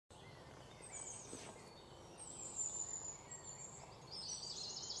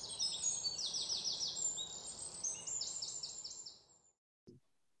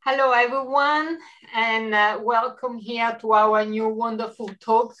Hello, everyone, and welcome here to our new wonderful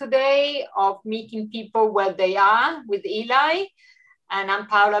talk today of meeting people where they are with Eli. And I'm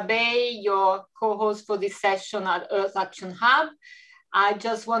Paola Bay, your co-host for this session at Earth Action Hub. I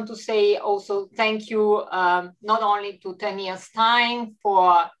just want to say also thank you not only to 10 Years Time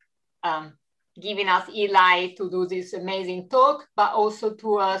for giving us Eli to do this amazing talk, but also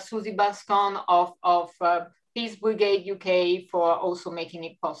to Susie Bascon of Peace Brigade UK for also making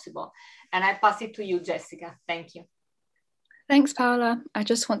it possible. And I pass it to you, Jessica. Thank you. Thanks, Paola. I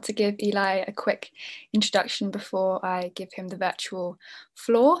just want to give Eli a quick introduction before I give him the virtual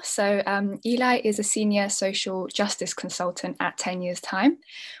floor. So Eli is a senior social justice consultant at 10 Years Time,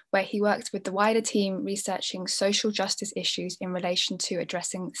 where he works with the wider team researching social justice issues in relation to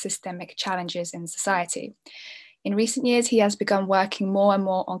addressing systemic challenges in society. In recent years, he has begun working more and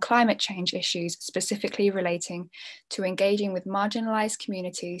more on climate change issues, specifically relating to engaging with marginalized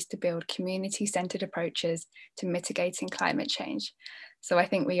communities to build community-centered approaches to mitigating climate change. So I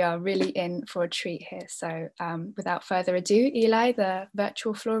think we are really in for a treat here. So without further ado, Eli, the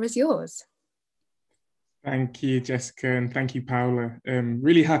virtual floor is yours. Thank you, Jessica, and thank you, Paola.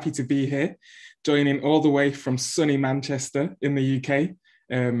 Really happy to be here, joining all the way from sunny Manchester in the UK.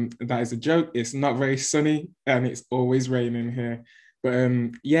 That is a joke. It's not very sunny and it's always raining here. But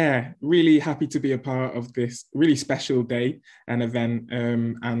yeah, really happy to be a part of this really special day and event.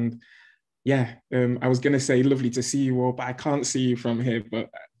 And yeah, I was going to say lovely to see you all, but I can't see you from here, but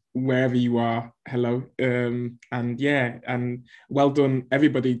wherever you are, hello. And yeah, and well done,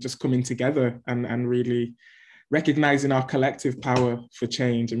 everybody just coming together and really recognizing our collective power for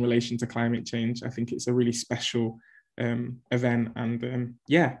change in relation to climate change. I think it's a really special event, and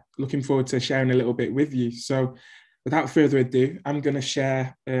yeah, looking forward to sharing a little bit with you. So without further ado, I'm going to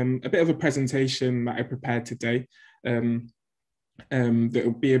share a bit of a presentation that I prepared today that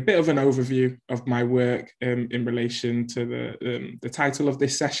will be a bit of an overview of my work in relation to the title of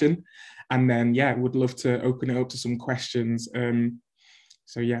this session, and then yeah, would love to open it up to some questions.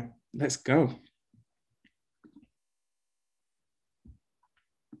 So yeah, let's go.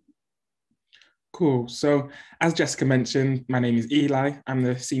 Cool. So as Jessica mentioned, my name is Eli. I'm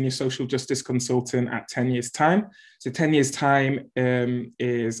the Senior Social Justice Consultant at 10 Years Time. So 10 Years Time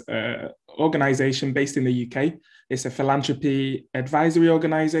is an organisation based in the UK. It's a philanthropy advisory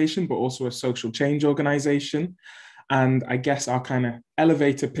organisation, but also a social change organisation. And I guess our kind of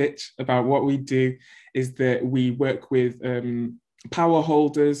elevator pitch about what we do is that we work with power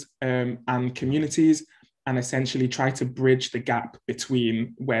holders and communities, and essentially try to bridge the gap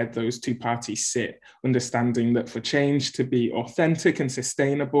between where those two parties sit, understanding that for change to be authentic and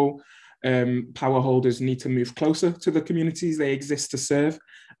sustainable, power holders need to move closer to the communities they exist to serve,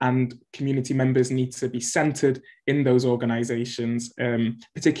 and community members need to be centered in those organizations,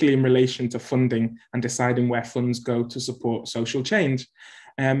 particularly in relation to funding and deciding where funds go to support social change.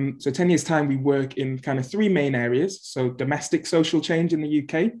 So 10 Years Time, we work in kind of three main areas. So domestic social change in the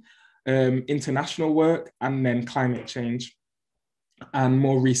UK, international work, and then climate change. And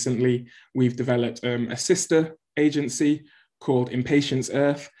more recently, we've developed a sister agency called Impatience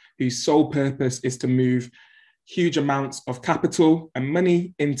Earth, whose sole purpose is to move huge amounts of capital and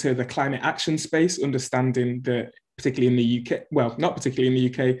money into the climate action space, understanding that particularly in the UK, well, not particularly in the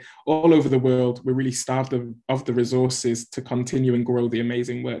UK, all over the world, we're really starved of the resources to continue and grow the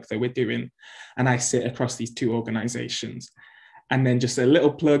amazing work that we're doing. And I sit across these two organizations. And then just a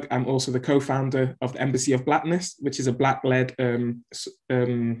little plug, I'm also the co-founder of the Embassy of Blackness, which is a Black-led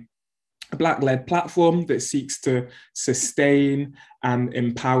platform that seeks to sustain and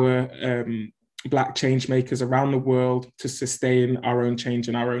empower Black change makers around the world to sustain our own change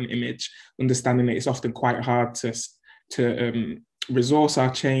and our own image, understanding that it's often quite hard to resource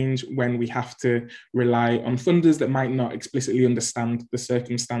our change when we have to rely on funders that might not explicitly understand the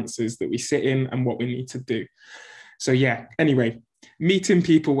circumstances that we sit in and what we need to do. So yeah, anyway, meeting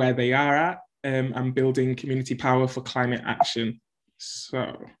people where they are at and building community power for climate action.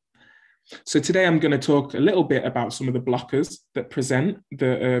 So today I'm going to talk a little bit about some of the blockers that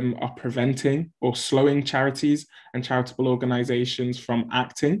are preventing or slowing charities and charitable organizations from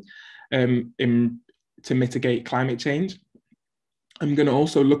acting to mitigate climate change. I'm going to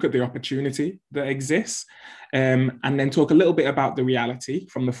also look at the opportunity that exists and then talk a little bit about the reality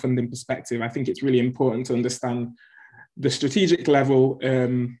from the funding perspective. I think it's really important to understand the strategic level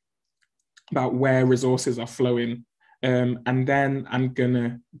about where resources are flowing. And then I'm going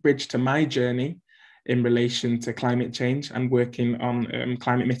to bridge to my journey in relation to climate change and working on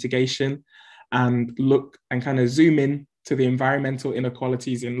climate mitigation, and look and kind of zoom in to the environmental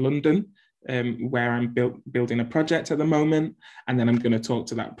inequalities in London where I'm building a project at the moment, and then I'm going to talk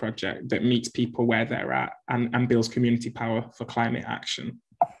to that project that meets people where they're at and builds community power for climate action.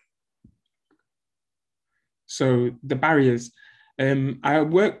 So the barriers, I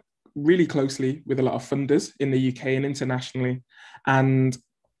work really closely with a lot of funders in the UK and internationally, and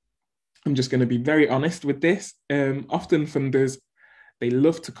I'm just going to be very honest with this. Often funders, they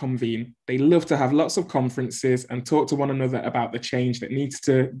love to convene. They love to have lots of conferences and talk to one another about the change that needs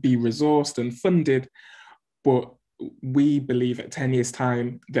to be resourced and funded. But we believe at 10 years'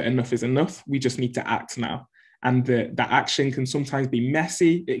 time that enough is enough. We just need to act now. And that action can sometimes be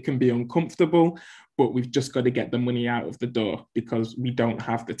messy. It can be uncomfortable, but we've just got to get the money out of the door because we don't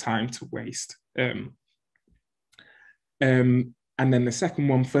have the time to waste. And then the second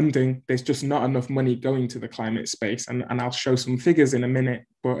one, funding, there's just not enough money going to the climate space. And I'll show some figures in a minute,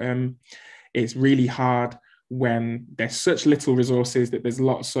 but it's really hard when there's such little resources that there's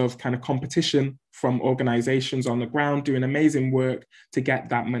lots of kind of competition from organizations on the ground doing amazing work to get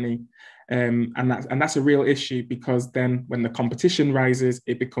that money. And that's a real issue, because then when the competition rises,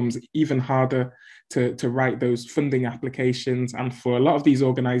 it becomes even harder to write those funding applications. And for a lot of these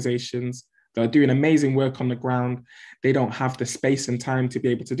organizations that are doing amazing work on the ground, they don't have the space and time to be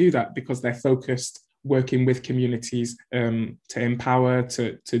able to do that because they're focused working with communities to empower,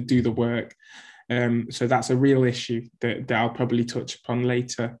 to do the work. So that's a real issue that I'll probably touch upon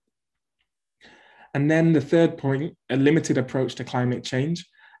later. And then the third point, a limited approach to climate change.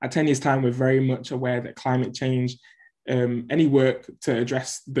 At 10 years' time, we're very much aware that climate change, any work to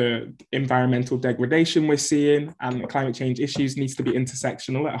address the environmental degradation we're seeing and climate change issues needs to be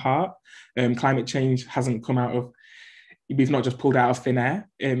intersectional at heart. Climate change hasn't come out of, we've not just pulled out of thin air.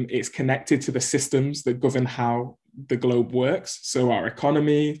 It's connected to the systems that govern how the globe works. So our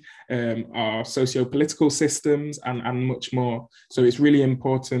economy, our socio-political systems, and much more. So it's really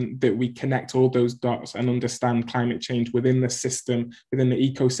important that we connect all those dots and understand climate change within the system, within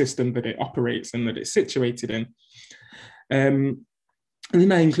the ecosystem that it operates and that it's situated in. And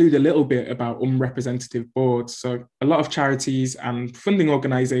then I include a little bit about unrepresentative boards. So a lot of charities and funding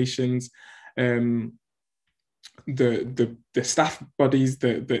organizations, the staff bodies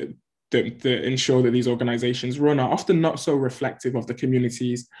that ensure that these organizations run are often not so reflective of the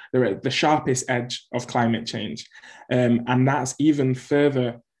communities. They're at the sharpest edge of climate change. And that's even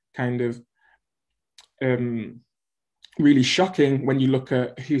further kind of really shocking when you look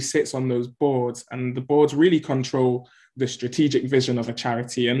at who sits on those boards, and the boards really control the strategic vision of a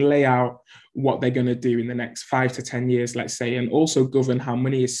charity and lay out what they're going to do in the next 5 to 10 years, let's say, and also govern how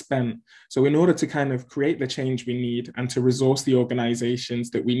money is spent. So in order to kind of create the change we need and to resource the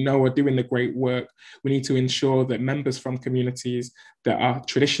organizations that we know are doing the great work, we need to ensure that members from communities that are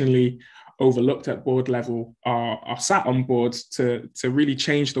traditionally overlooked at board level are sat on boards to really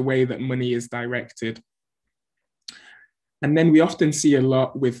change the way that money is directed. And then we often see a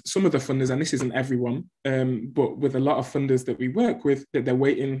lot with some of the funders, and this isn't everyone, but with a lot of funders that we work with, that they're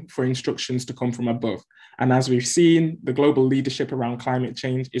waiting for instructions to come from above. And as we've seen, the global leadership around climate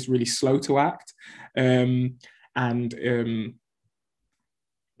change is really slow to act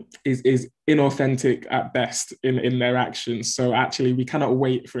is inauthentic at best in their actions. So actually, we cannot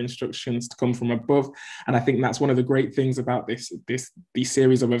wait for instructions to come from above. And I think that's one of the great things about these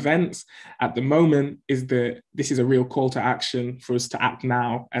series of events at the moment, is that this is a real call to action for us to act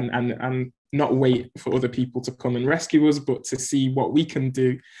now and not wait for other people to come and rescue us, but to see what we can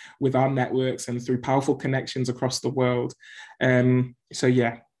do with our networks and through powerful connections across the world.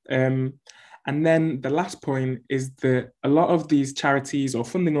 And then the last point is that a lot of these charities or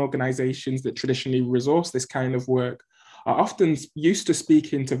funding organizations that traditionally resource this kind of work are often used to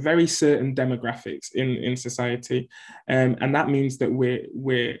speaking to very certain demographics in society. And that means that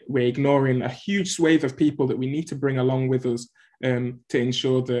we're ignoring a huge swathe of people that we need to bring along with us to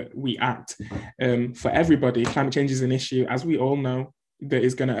ensure that we act for everybody. Climate change is an issue, as we all know, that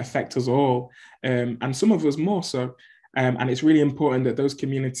is going to affect us all, and some of us more so. And it's really important that those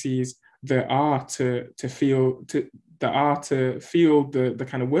communities that are to feel the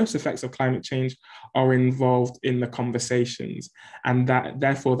kind of worst effects of climate change are involved in the conversations. And that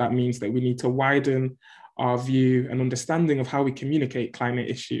therefore that means that we need to widen our view and understanding of how we communicate climate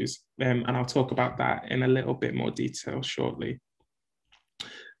issues. And I'll talk about that in a little bit more detail shortly.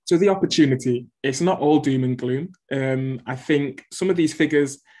 So the opportunity, it's not all doom and gloom. I think some of these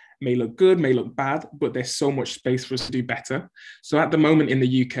figures may look good, may look bad, but there's so much space for us to do better. So at the moment in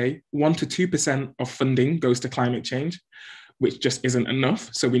the UK, 1% to 2% of funding goes to climate change, which just isn't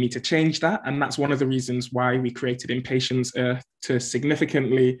enough. So we need to change that. And that's one of the reasons why we created Impatience Earth, to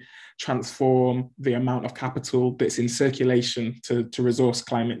significantly transform the amount of capital that's in circulation to resource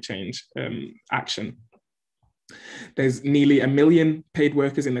climate change action. There's nearly 1 million paid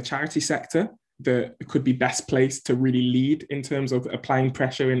workers in the charity sector that could be best placed to really lead in terms of applying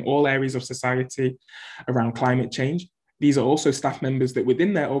pressure in all areas of society around climate change. These are also staff members that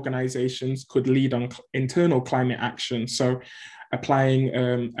within their organizations could lead on internal climate action. So applying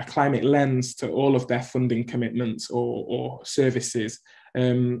a climate lens to all of their funding commitments or services.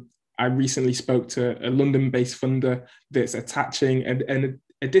 I recently spoke to a London-based funder that's attaching an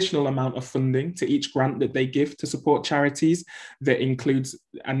additional amount of funding to each grant that they give to support charities that includes,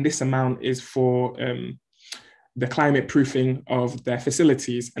 and this amount is for the climate proofing of their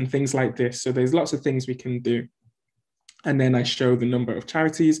facilities and things like this. So there's lots of things we can do. And then I show the number of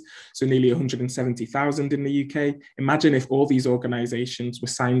charities, so nearly 170,000 in the UK. Imagine if all these organizations were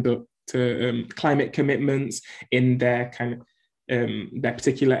signed up to climate commitments in their kind of their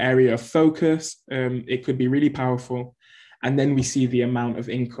particular area of focus. It could be really powerful. And then we see the amount of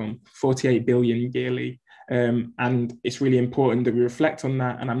income, 48 billion yearly. And it's really important that we reflect on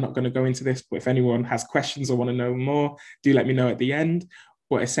that. And I'm not going to go into this, but if anyone has questions or want to know more, do let me know at the end.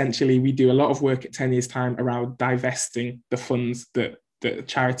 But essentially, we do a lot of work at 10 years' time around divesting the funds that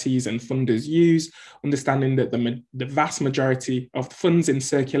charities and funders use, understanding that the vast majority of the funds in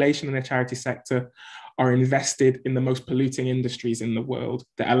circulation in the charity sector are invested in the most polluting industries in the world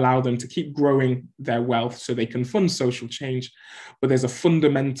that allow them to keep growing their wealth so they can fund social change. But there's a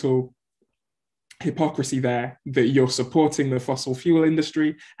fundamental hypocrisy there that you're supporting the fossil fuel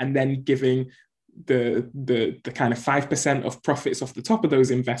industry and then giving the kind of 5% of profits off the top of those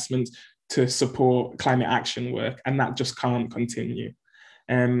investments to support climate action work, and that just can't continue.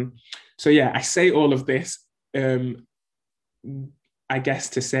 So yeah, I say all of this, I guess,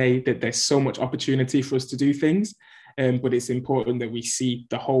 to say that there's so much opportunity for us to do things, but it's important that we see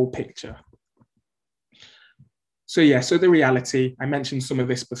the whole picture. So yeah, so the reality, I mentioned some of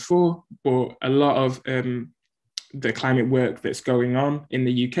this before, but a lot of the climate work that's going on in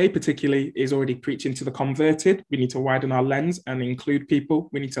the UK particularly is already preaching to the converted. We need to widen our lens and include people.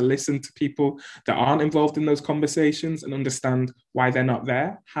 We need to listen to people that aren't involved in those conversations and understand why they're not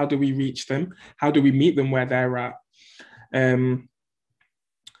there. How do we reach them? How do we meet them where they're at?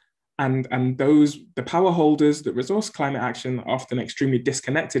 And the power holders that resource climate action are often extremely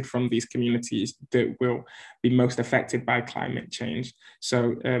disconnected from these communities that will be most affected by climate change.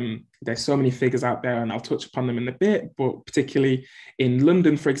 So there's so many figures out there, and I'll touch upon them in a bit, but particularly in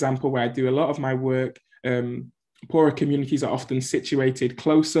London, for example, where I do a lot of my work, poorer communities are often situated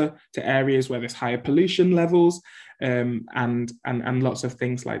closer to areas where there's higher pollution levels and lots of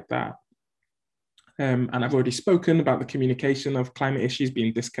things like that. And I've already spoken about the communication of climate issues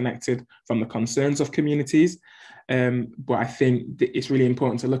being disconnected from the concerns of communities. But I think it's really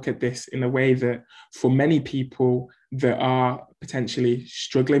important to look at this in a way that for many people that are potentially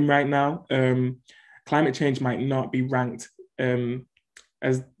struggling right now, climate change might not be ranked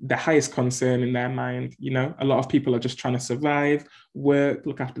as the highest concern in their mind. You know, a lot of people are just trying to survive, work,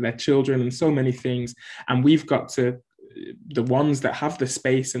 look after their children, and so many things. And we've got to, the ones that have the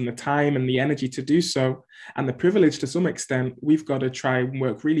space and the time and the energy to do so, and the privilege to some extent, we've got to try and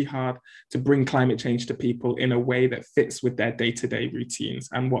work really hard to bring climate change to people in a way that fits with their day-to-day routines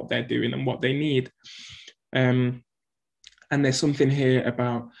and what they're doing and what they need. And there's something here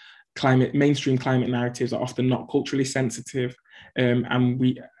about mainstream climate narratives are often not culturally sensitive.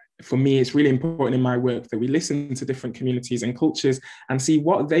 For me, it's really important in my work that we listen to different communities and cultures and see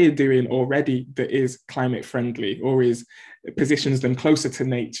what they are doing already that is climate friendly or positions them closer to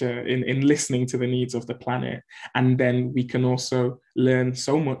nature in listening to the needs of the planet. And then we can also learn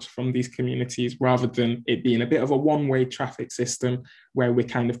so much from these communities rather than it being a bit of a one-way traffic system where we're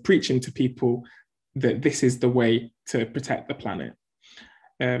kind of preaching to people that this is the way to protect the planet.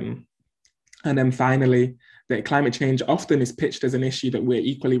 And then finally, that climate change often is pitched as an issue that we're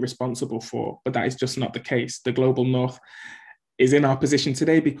equally responsible for, but that is just not the case. The global north is in our position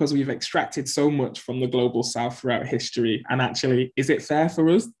today because we've extracted so much from the global south throughout history. And actually, is it fair for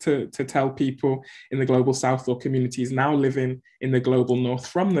us to tell people in the global south or communities now living in the global north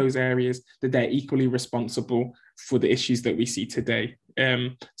from those areas that they're equally responsible for the issues that we see today?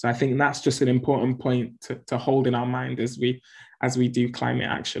 So I think that's just an important point to hold in our mind as we do climate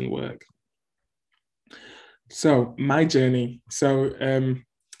action work. So my journey. So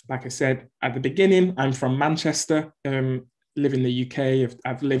like I said at the beginning, I'm from Manchester, live in the UK.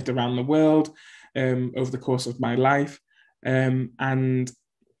 I've lived around the world over the course of my life. And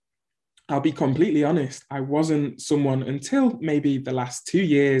I'll be completely honest, I wasn't someone until maybe the last 2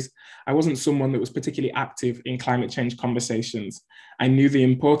 years, I wasn't someone that was particularly active in climate change conversations. I knew the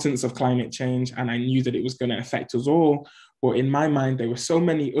importance of climate change and I knew that it was going to affect us all. But in my mind, there were so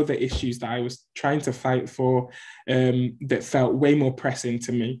many other issues that I was trying to fight for that felt way more pressing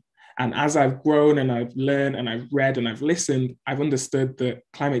to me. And as I've grown and I've learned and I've read and I've listened, I've understood that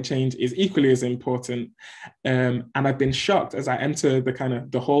climate change is equally as important. And I've been shocked as I enter the kind of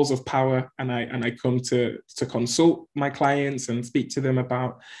the halls of power and I come to consult my clients and speak to them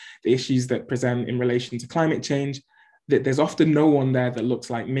about the issues that present in relation to climate change, that there's often no one there that looks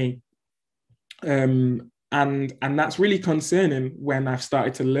like me. And that's really concerning when I've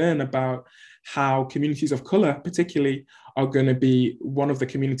started to learn about how communities of color particularly are going to be one of the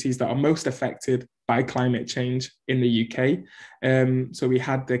communities that are most affected by climate change in the UK. So we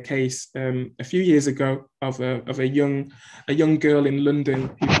had the case a few years ago of a young girl in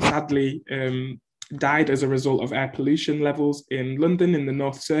London who sadly died as a result of air pollution levels in London in the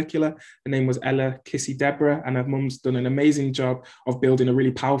North Circular. Her name was Ella Kissy Deborah, and her mum's done an amazing job of building a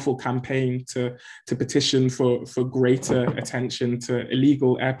really powerful campaign to petition for greater attention to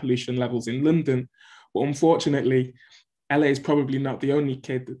illegal air pollution levels in London. But unfortunately, Ella is probably not the only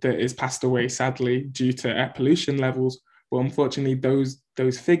kid that has passed away, sadly, due to air pollution levels. But unfortunately,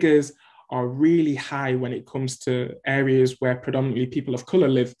 those figures are really high when it comes to areas where predominantly people of colour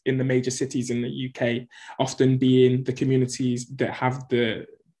live in the major cities in the UK, often being the communities that have the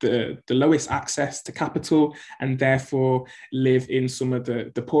lowest access to capital and therefore live in some of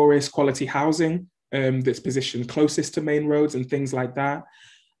the poorest quality housing that's positioned closest to main roads and things like that.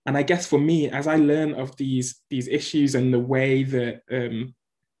 And I guess for me, as I learn of these issues and the way that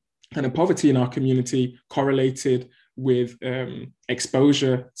kind of poverty in our community correlated with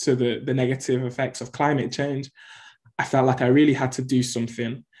exposure to the negative effects of climate change, I felt like I really had to do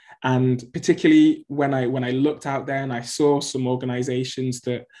something. And particularly when I looked out there and I saw some organizations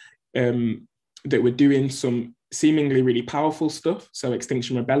that were doing some seemingly really powerful stuff. So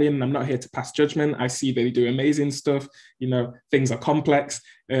Extinction Rebellion, I'm not here to pass judgment. I see they do amazing stuff. You know, things are complex.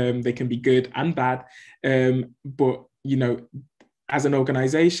 They can be good and bad. But, you know, as an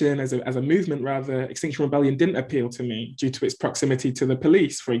organization, as a movement rather, Extinction Rebellion didn't appeal to me due to its proximity to the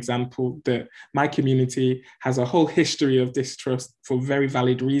police, for example, that my community has a whole history of distrust for very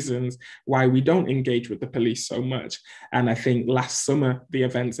valid reasons why we don't engage with the police so much. And I think last summer, the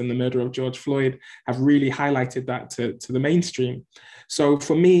events and the murder of George Floyd have really highlighted that to the mainstream. So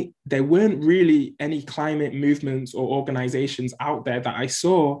for me, there weren't really any climate movements or organizations out there that I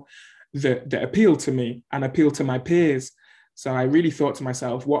saw that appealed to me and appealed to my peers. So I really thought to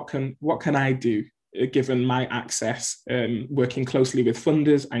myself, what can I do given my access, working closely with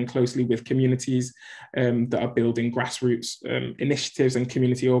funders and closely with communities that are building grassroots initiatives and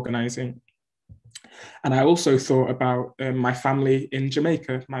community organizing. And I also thought about my family in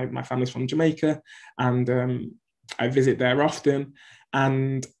Jamaica. My family's from Jamaica, and I visit there often.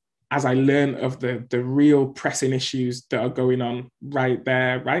 And as I learn of the real pressing issues that are going on right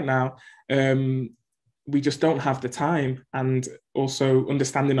there, right now, we just don't have the time. And also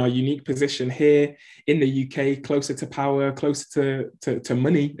understanding our unique position here in the UK, closer to power, closer to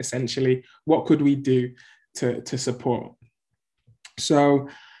money, essentially, what could we do to support? So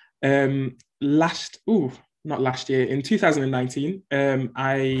not last year, in 2019,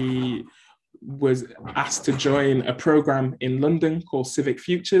 I was asked to join a program in London called Civic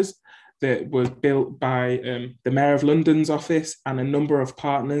Futures that was built by the Mayor of London's office and a number of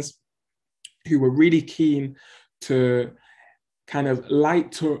partners who were really keen to kind of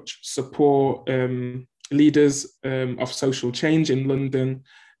light touch support leaders of social change in London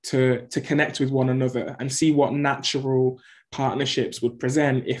to connect with one another and see what natural partnerships would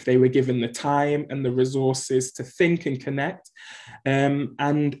present if they were given the time and the resources to think and connect.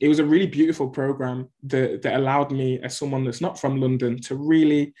 And it was a really beautiful program that allowed me, as someone that's not from London, to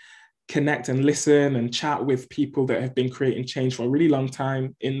really connect and listen and chat with people that have been creating change for a really long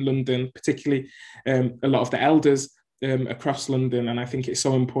time in London, particularly a lot of the elders across London. And I think it's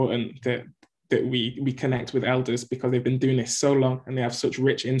so important that we connect with elders because they've been doing this so long and they have such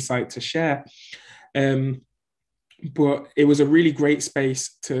rich insight to share. But it was a really great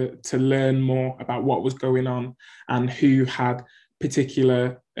space to learn more about what was going on and who had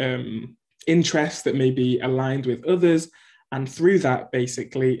particular interests that may be aligned with others. And through that,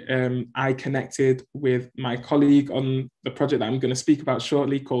 basically, I connected with my colleague on the project that I'm going to speak about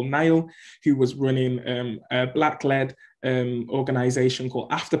shortly called Niall, who was running a Black-led organization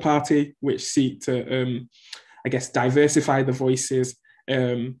called After Party, which seek to, I guess, diversify the voices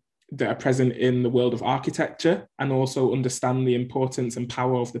that are present in the world of architecture, and also understand the importance and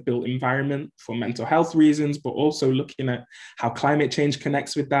power of the built environment for mental health reasons, but also looking at how climate change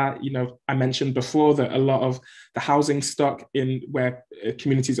connects with that. You know, I mentioned before that a lot of the housing stock in where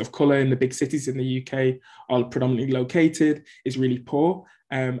communities of color in the big cities in the UK are predominantly located is really poor,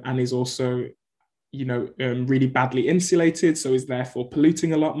 and is also, you know, really badly insulated, so is therefore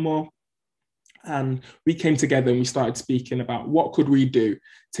polluting a lot more. And we came together and we started speaking about what could we do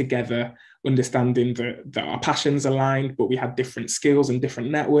together, understanding that our passions aligned, but we had different skills and different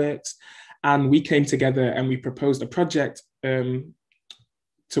networks. And we came together and we proposed a project to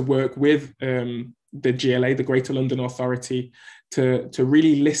work with the GLA, the Greater London Authority, to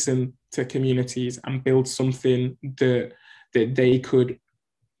really listen to communities and build something that they could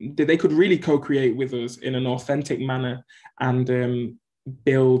really co-create with us in an authentic manner, and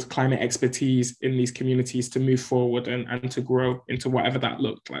build climate expertise in these communities to move forward and to grow into whatever that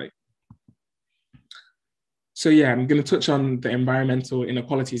looked like. So yeah, I'm going to touch on the environmental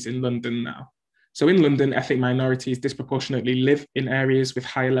inequalities in London now. So in London, ethnic minorities disproportionately live in areas with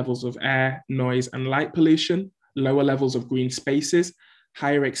higher levels of air, noise, and light pollution, lower levels of green spaces,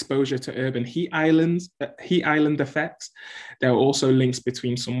 higher exposure to urban heat island effects. There are also links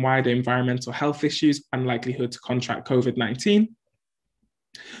between some wider environmental health issues and likelihood to contract COVID-19.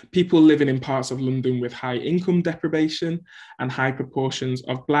 People living in parts of London with high income deprivation and high proportions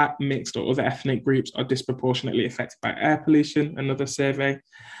of Black, mixed, or other ethnic groups are disproportionately affected by air pollution, another survey.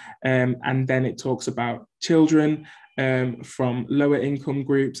 And then it talks about children from lower income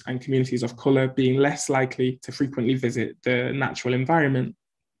groups and communities of colour being less likely to frequently visit the natural environment.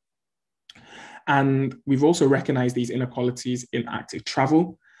 And we've also recognised these inequalities in active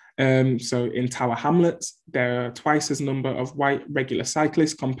travel. So in Tower Hamlets, there are twice as number of white regular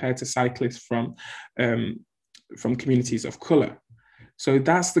cyclists compared to cyclists from communities of colour. So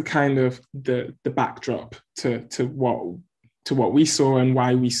that's the kind of the backdrop to what we saw, and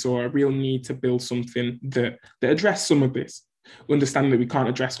why we saw a real need to build something that addressed some of this. Understanding that we can't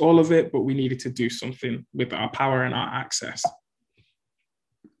address all of it, but we needed to do something with our power and our access.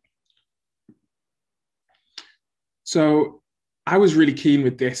 So I was really keen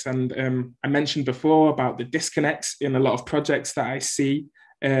with this, and I mentioned before about the disconnects in a lot of projects that I see,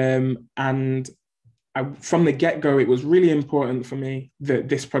 and from the get-go, it was really important for me that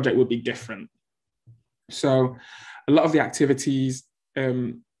this project would be different. So a lot of the activities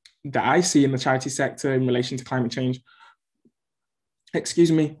that I see in the charity sector in relation to climate change,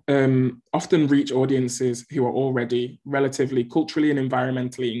 often reach audiences who are already relatively culturally and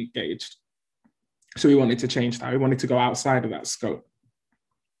environmentally engaged. So we wanted to change that. We wanted to go outside of that scope.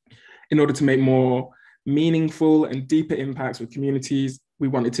 In order to make more meaningful and deeper impacts with communities, we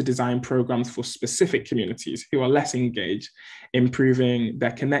wanted to design programs for specific communities who are less engaged, improving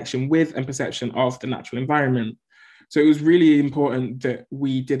their connection with and perception of the natural environment. So it was really important that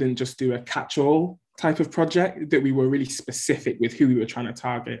we didn't just do a catch-all type of project, that we were really specific with who we were trying to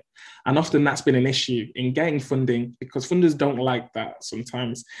target. And often that's been an issue in getting funding, because funders don't like that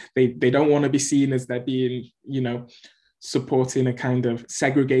sometimes. They don't want to be seen as they're being, you know, supporting a kind of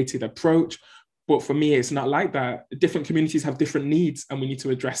segregated approach. But for me, it's not like that. Different communities have different needs, and we need to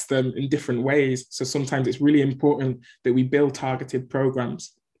address them in different ways. So sometimes it's really important that we build targeted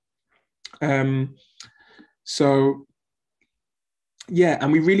programs. So yeah,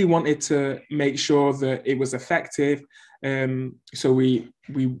 and we really wanted to make sure that it was effective. So we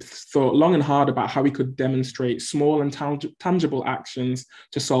thought long and hard about how we could demonstrate small and tangible actions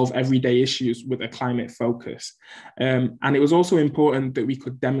to solve everyday issues with a climate focus. And it was also important that we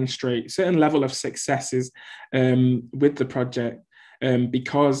could demonstrate a certain level of successes with the project,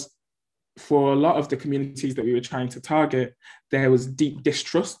 because for a lot of the communities that we were trying to target, there was deep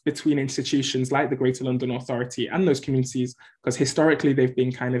distrust between institutions like the Greater London Authority and those communities, because historically they've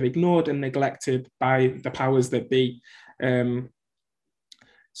been kind of ignored and neglected by the powers that be.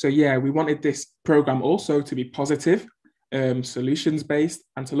 So yeah, we wanted this program also to be positive, solutions-based,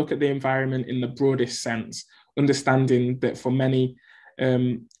 and to look at the environment in the broadest sense, understanding that for many,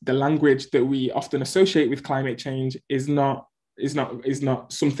 the language that we often associate with climate change is not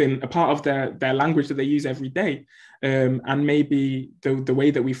something, a part of their language that they use every day. And maybe the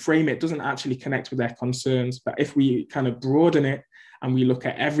way that we frame it doesn't actually connect with their concerns. But if we kind of broaden it and we look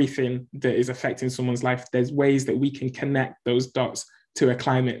at everything that is affecting someone's life, there's ways that we can connect those dots to a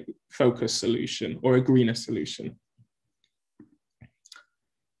climate focused solution or a greener solution.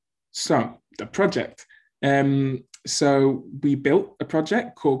 So the project. So we built a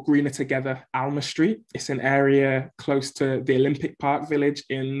project called Greener Together Alma Street. It's an area close to the Olympic Park Village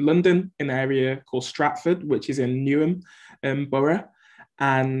in London, in an area called Stratford, which is in Newham Borough.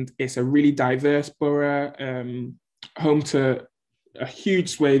 and it's a really diverse borough, home to a huge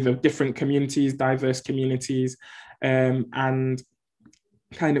swathe of different communities, diverse communities, and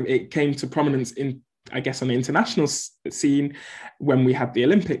kind of it came to prominence in, I guess, on the international scene when we had the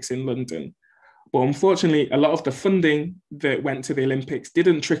Olympics in London. But unfortunately, a lot of the funding that went to the Olympics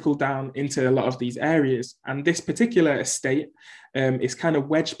didn't trickle down into a lot of these areas. And this particular estate is kind of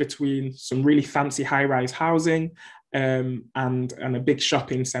wedged between some really fancy high-rise housing and a big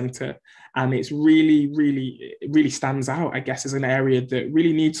shopping centre. And it's it really stands out, I guess, as an area that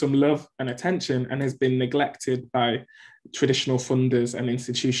really needs some love and attention and has been neglected by traditional funders and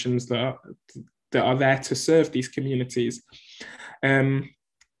institutions that are there to serve these communities.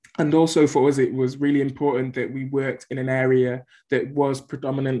 And also for us, it was really important that we worked in an area that was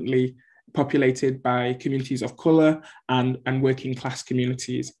predominantly populated by communities of colour and working class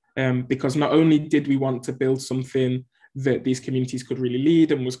communities. Because not only did we want to build something that these communities could really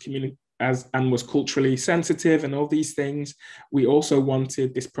lead and was culturally sensitive and all these things, we also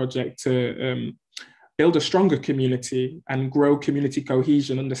wanted this project to build a stronger community and grow community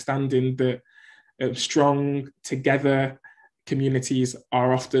cohesion, understanding that strong together communities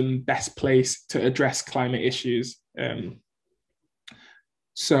are often best placed to address climate issues. And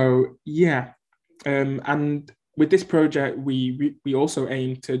with this project, we also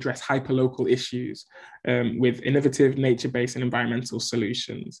aim to address hyperlocal issues with innovative nature-based and environmental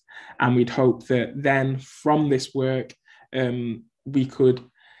solutions. And we'd hope that then from this work, we could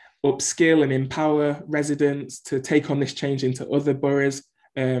upskill and empower residents to take on this change into other boroughs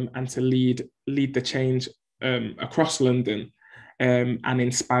and to lead the change across London and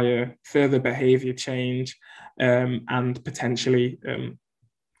inspire further behaviour change and potentially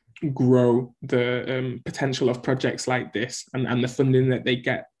grow the potential of projects like this and the funding that they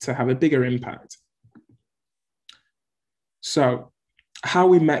get to have a bigger impact. So how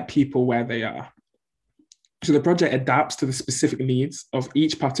we met people where they are. So the project adapts to the specific needs of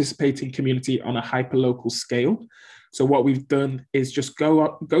each participating community on a hyperlocal scale. So what we've done is just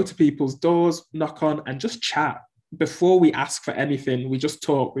go to people's doors, knock on, and just chat. Before we ask for anything, we just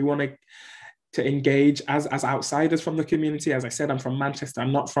talk. We want to engage as outsiders from the community. As I said, I'm from Manchester,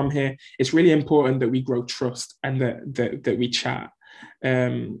 I'm not from here. It's really important that we grow trust and that we chat.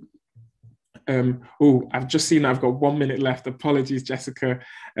 I've just seen I've got 1 minute left. Apologies, Jessica.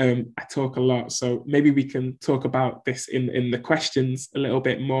 I talk a lot, so maybe we can talk about this in the questions a little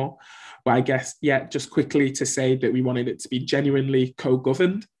bit more. But I guess, just quickly to say that we wanted it to be genuinely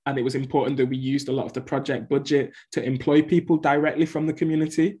co-governed, and it was important that we used a lot of the project budget to employ people directly from the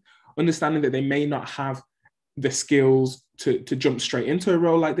community, understanding that they may not have the skills to jump straight into a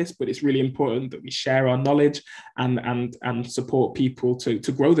role like this, but it's really important that we share our knowledge and support people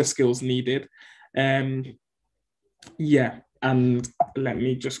to grow the skills needed. And let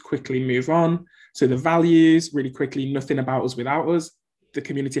me just quickly move on. So the values, really quickly, nothing about us without us. The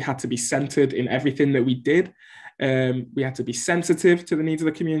community had to be centered in everything that we did. We had to be sensitive to the needs of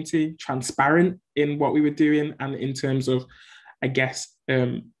the community, transparent in what we were doing, and in terms of, I guess,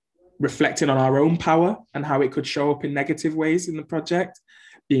 reflecting on our own power and how it could show up in negative ways in the project,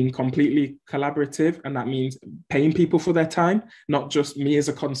 being completely collaborative. And that means paying people for their time, not just me as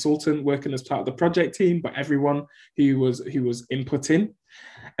a consultant working as part of the project team, but everyone who was inputting.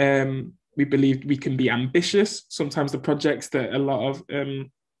 We believed we can be ambitious. Sometimes the projects that a lot of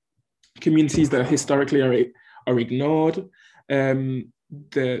communities that historically are ignored,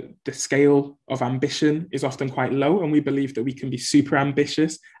 the scale of ambition is often quite low, and we believe that we can be super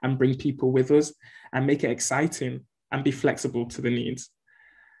ambitious and bring people with us and make it exciting and be flexible to the needs.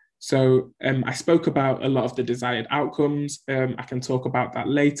 So I spoke about a lot of the desired outcomes. I can talk about that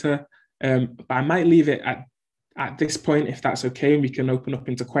later, but I might leave it at this point, if that's okay. We can open up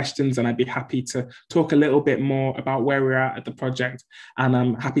into questions, and I'd be happy to talk a little bit more about where we're at the project. And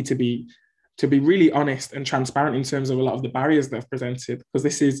I'm happy to be really honest and transparent in terms of a lot of the barriers that I've presented, because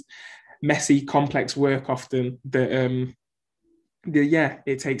this is messy, complex work often that,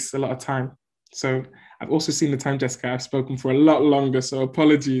 it takes a lot of time. So I've also seen the time, Jessica, I've spoken for a lot longer, so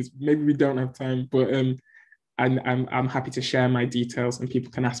apologies. Maybe we don't have time, but I'm happy to share my details, and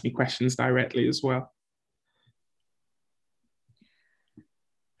people can ask me questions directly as well.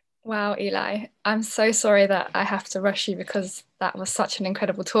 Wow, Eli, I'm so sorry that I have to rush you, because that was such an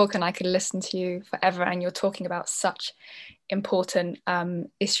incredible talk and I could listen to you forever, and you're talking about such important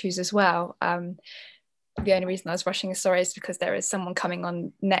issues as well. The only reason I was rushing, sorry, is because there is someone coming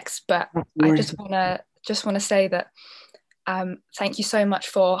on next, but I just want to say that thank you so much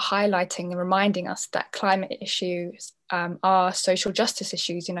for highlighting and reminding us that climate issues are social justice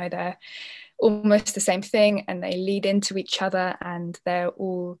issues. You know, they're almost the same thing, and they lead into each other, and they're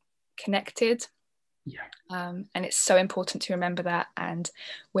all connected. Yeah. And it's so important to remember that, and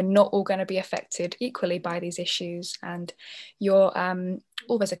we're not all going to be affected equally by these issues. And you're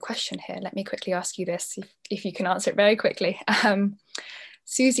there's a question here. Let me quickly ask you this, if you can answer it very quickly.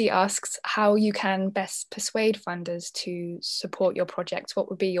 Susie asks how you can best persuade funders to support your project. What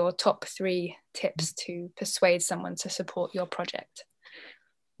would be your top 3 tips to persuade someone to support your project?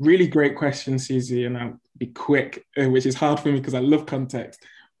 Really great question, Susie, and I'll be quick, which is hard for me because I love context.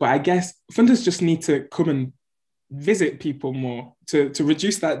 But I guess funders just need to come and visit people more, to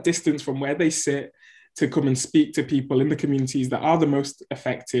reduce that distance from where they sit, to come and speak to people in the communities that are the most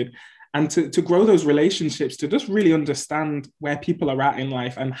affected, and to grow those relationships, to just really understand where people are at in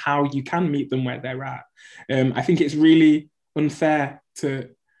life and how you can meet them where they're at. I think it's really unfair to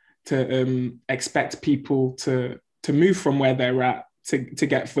expect people to move from where they're at to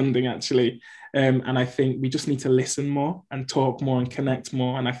get funding, actually. And I think we just need to listen more and talk more and connect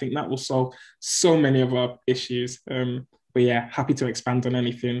more. And I think that will solve so many of our issues. But yeah, happy to expand on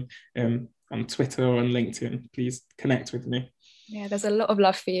anything on Twitter or on LinkedIn. Please connect with me. Yeah, there's a lot of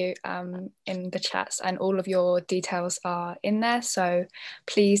love for you in the chats, and all of your details are in there. So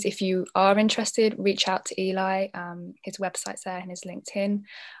please, if you are interested, reach out to Eli. His website's there and his LinkedIn.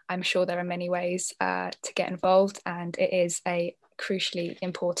 I'm sure there are many ways to get involved, and it is a crucially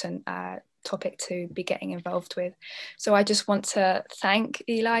important topic to be getting involved with. So I just want to thank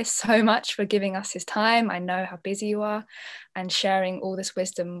Eli so much for giving us his time. I know how busy you are, and sharing all this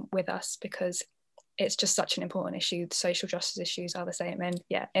wisdom with us, because it's just such an important issue. The social justice issues are the same. And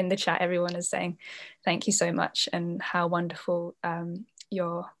yeah, in the chat, everyone is saying thank you so much, and how wonderful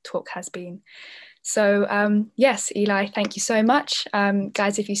your talk has been. So yes, Eli, thank you so much.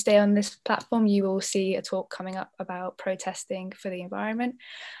 Guys, if you stay on this platform, you will see a talk coming up about protesting for the environment.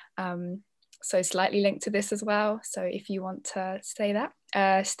 So slightly linked to this as well. So if you want to stay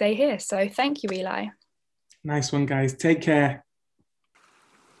here. So thank you, Eli. Nice one, guys. Take care.